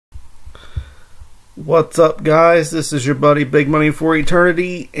What's up, guys? This is your buddy Big Money for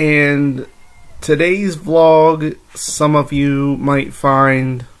Eternity, and today's vlog some of you might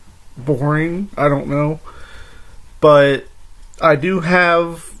find boring. I don't know, but I do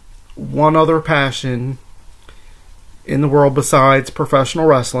have one other passion in the world besides professional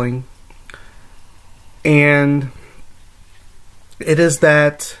wrestling, and it is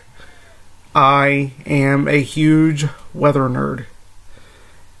that I am a huge weather nerd.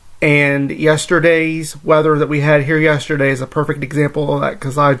 And yesterday's weather that we had here yesterday is a perfect example of that,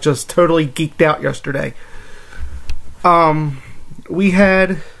 because I just totally geeked out yesterday. We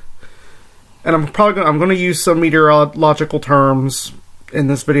had, and I'm going to use some meteorological terms in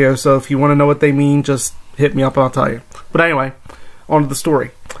this video, so if you want to know what they mean, just hit me up and I'll tell you. But anyway, on to the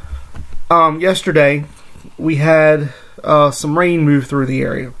story. Yesterday we had some rain move through the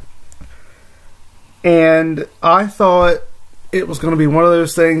area, and I thought it was going to be one of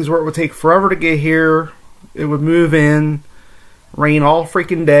those things where it would take forever to get here. It would move in, rain all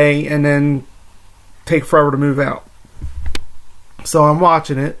freaking day, and then take forever to move out. So I'm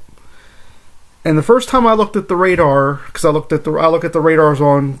watching it, and the first time I looked at the radar, because I look at the radars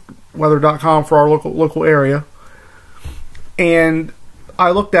on weather.com for our local area, and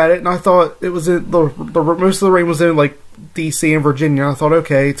I looked at it and I thought it was in the most of the rain was in like DC and Virginia. I thought,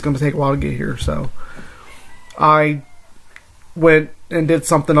 okay, it's going to take a while to get here, so I went and did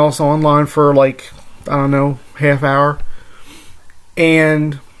something else online for like, I don't know, half hour,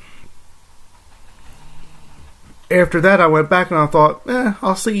 and after that I went back and I thought,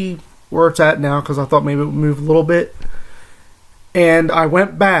 I'll see where it's at now, because I thought maybe it would move a little bit. And I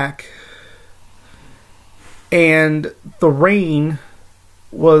went back, and the rain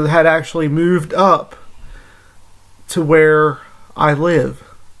had actually moved up to where I live.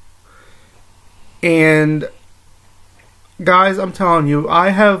 And guys, I'm telling you, I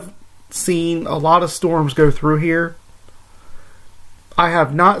have seen a lot of storms go through here. I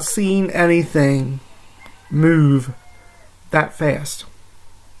have not seen anything move that fast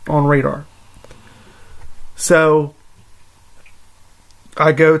on radar. So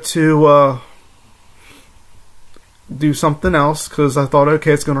I go to do something else, because I thought,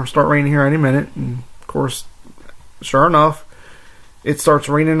 okay, it's going to start raining here any minute. And of course, sure enough, it starts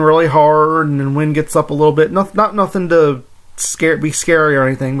raining really hard, and then wind gets up a little bit. Not nothing to be scary or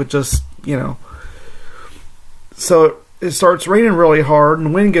anything, but just, you know. So it starts raining really hard, and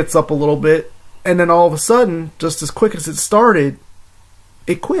the wind gets up a little bit, and then all of a sudden, just as quick as it started,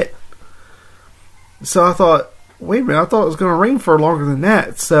 it quit. So I thought, wait a minute, I thought it was going to rain for longer than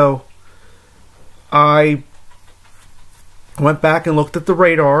that. So I went back and looked at the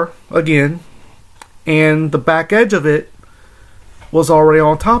radar again, and the back edge of it was already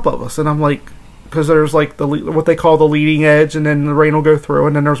on top of us. And I'm like, because there's like what they call the leading edge, and then the rain will go through,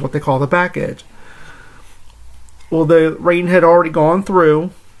 and then there's what they call the back edge. Well, the rain had already gone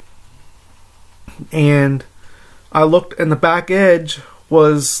through, and I looked, and the back edge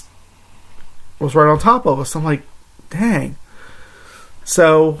was right on top of us. I'm like, dang.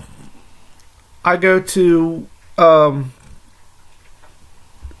 So I go to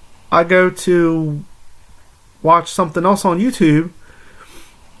watch something else on YouTube,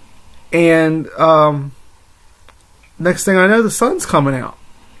 and next thing I know, the sun's coming out.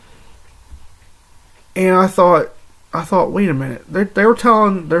 And I thought, wait a minute.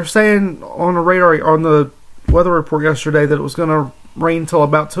 They're saying on the radar, on the weather report yesterday, that it was going to rain till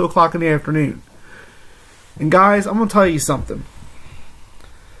about 2 o'clock in the afternoon. And guys, I'm going to tell you something.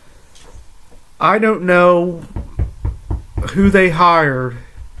 I don't know who they hired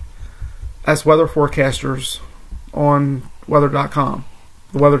as weather forecasters on weather.com,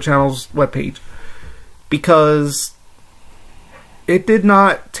 the Weather Channel's webpage, because it did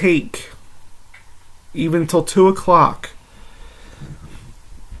not take even till 2 o'clock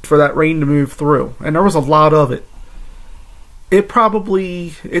for that rain to move through, and there was a lot of it. It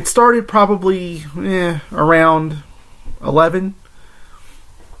started probably around 11,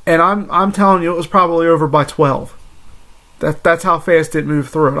 and I'm telling you, it was probably over by 12. That's how fast it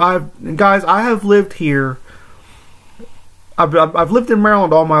moved through. Guys, I have lived here. I've lived in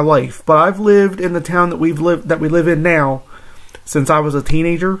Maryland all my life, but I've lived in the town that we live in now since I was a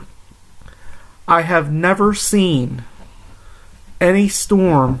teenager. I have never seen any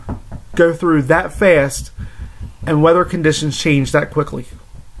storm go through that fast and weather conditions change that quickly.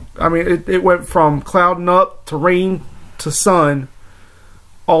 I mean, it went from clouding up to rain to sun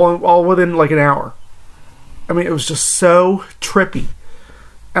all within like an hour. I mean, it was just so trippy.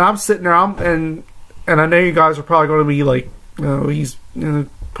 And I'm sitting there, and I know you guys are probably going to be like, he's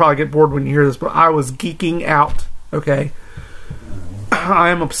probably get bored when you hear this, but I was geeking out, okay? I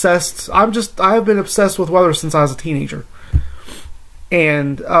am obsessed. I have been obsessed with weather since I was a teenager.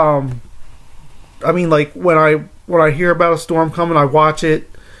 And I mean, like when I hear about a storm coming, I watch it.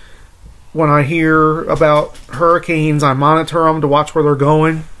 When I hear about hurricanes, I monitor them to watch where they're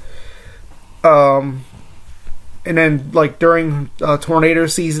going. And then, like during tornado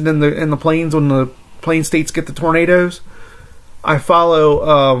season in the plains, when the plain states get the tornadoes, I follow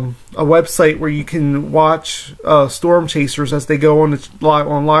a website where you can watch storm chasers as they go on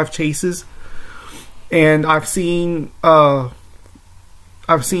live chases. And I've seen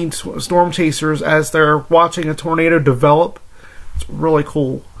storm chasers as they're watching a tornado develop. It's really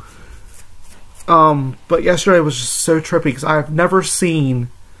cool. But yesterday was just so trippy because I've never seen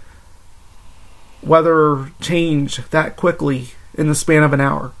weather change that quickly in the span of an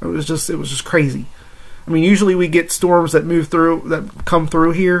hour. It was just crazy. I mean, usually we get storms that come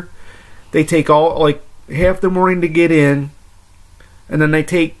through here. They take like half the morning to get in, and then they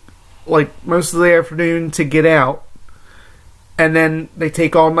take like most of the afternoon to get out, and then they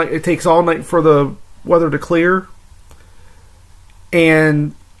take all night. It takes all night for the weather to clear,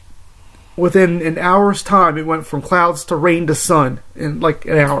 and within an hour's time, it went from clouds to rain to sun in like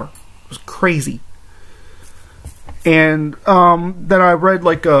an hour. It was crazy. And then I read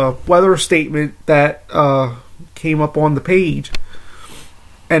like a weather statement that came up on the page,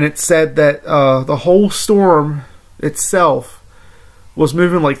 and it said that the whole storm itself was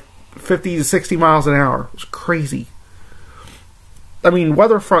moving like 50 to 60 miles an hour. It was crazy. I mean,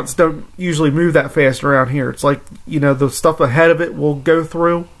 weather fronts don't usually move that fast around here. It's like, you know, the stuff ahead of it will go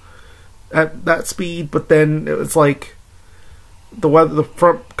through at that speed, but then it's like the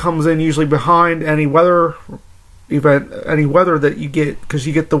front comes in usually behind any weather that you get, because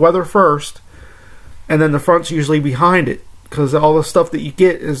you get the weather first, and then the front's usually behind it, because all the stuff that you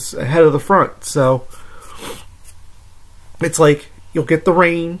get is ahead of the front. So it's like you'll get the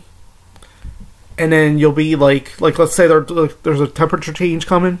rain, and then you'll be like let's say there's a temperature change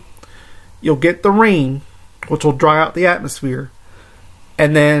coming. You'll get the rain, which will dry out the atmosphere,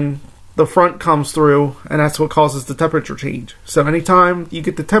 and then the front comes through, and that's what causes the temperature change. So anytime you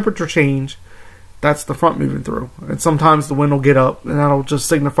get the temperature change, that's the front moving through. And sometimes the wind will get up, and that'll just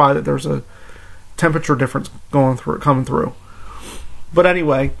signify that there's a temperature difference coming through. But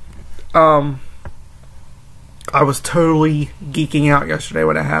anyway, I was totally geeking out yesterday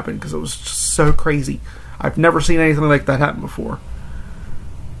when it happened, because it was just so crazy. I've never seen anything like that happen before.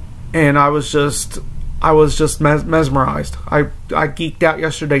 And I was just mesmerized. I geeked out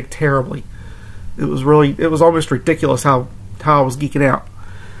yesterday terribly. It was almost ridiculous how I was geeking out.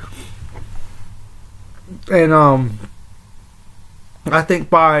 And I think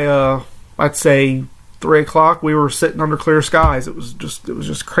by I'd say 3 o'clock we were sitting under clear skies. It was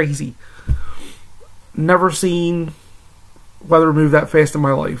just crazy. Never seen weather move that fast in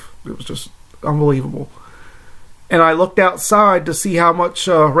my life. It was just unbelievable. And I looked outside to see how much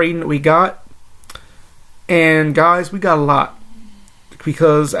rain that we got. And guys, we got a lot,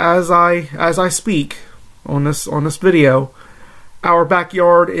 because as I speak on this video, our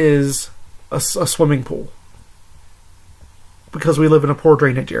backyard is a swimming pool, because we live in a poor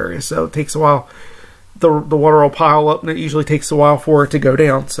drainage area. So it takes a while. The water will pile up, and it usually takes a while for it to go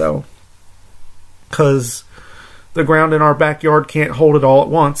down. So because the ground in our backyard can't hold it all at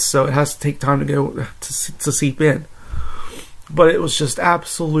once, so it has to take time to seep in. But it was just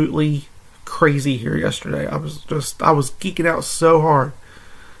absolutely crazy here yesterday. I was geeking out so hard,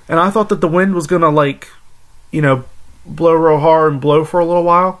 and I thought that the wind was gonna, like, you know, blow real hard and blow for a little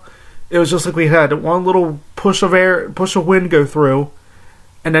while. It was just like we had one little push of wind go through,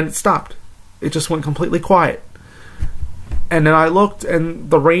 and then it stopped. It just went completely quiet. And then I looked, and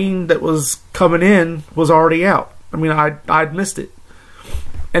the rain that was coming in was already out. I mean, I'd missed it.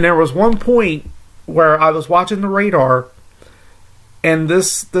 And there was one point where I was watching the radar, and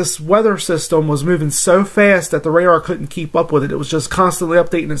this weather system was moving so fast that the radar couldn't keep up with it. It was just constantly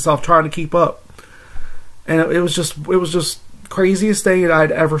updating itself, trying to keep up. And it was just craziest thing that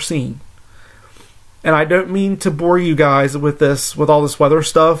I'd ever seen. And I don't mean to bore you guys with all this weather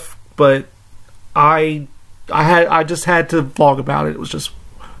stuff, but I just had to vlog about it. It was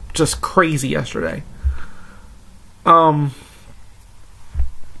just crazy yesterday. So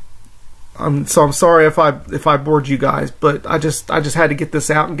I'm sorry if I bored you guys, but I just had to get this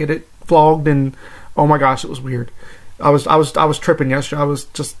out and get it vlogged. And oh my gosh, it was weird. I was tripping yesterday. I was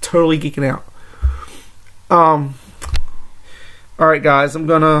just totally geeking out. Alright guys, I'm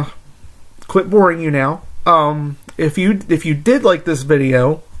gonna quit boring you now. If you did like this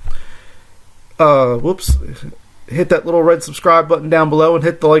video, hit that little red subscribe button down below and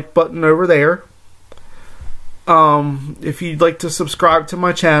hit the like button over there. If you'd like to subscribe to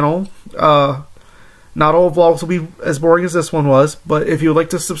my channel, not all vlogs will be as boring as this one was, but if you would like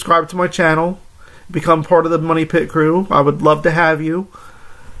to subscribe to my channel, become part of the Money Pit crew, I would love to have you.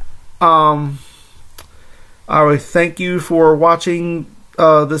 I would thank you for watching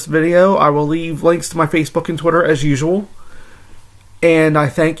this video. I will leave links to my Facebook and Twitter as usual. And I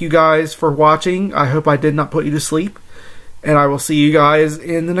thank you guys for watching. I hope I did not put you to sleep. And I will see you guys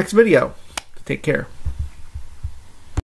in the next video. Take care.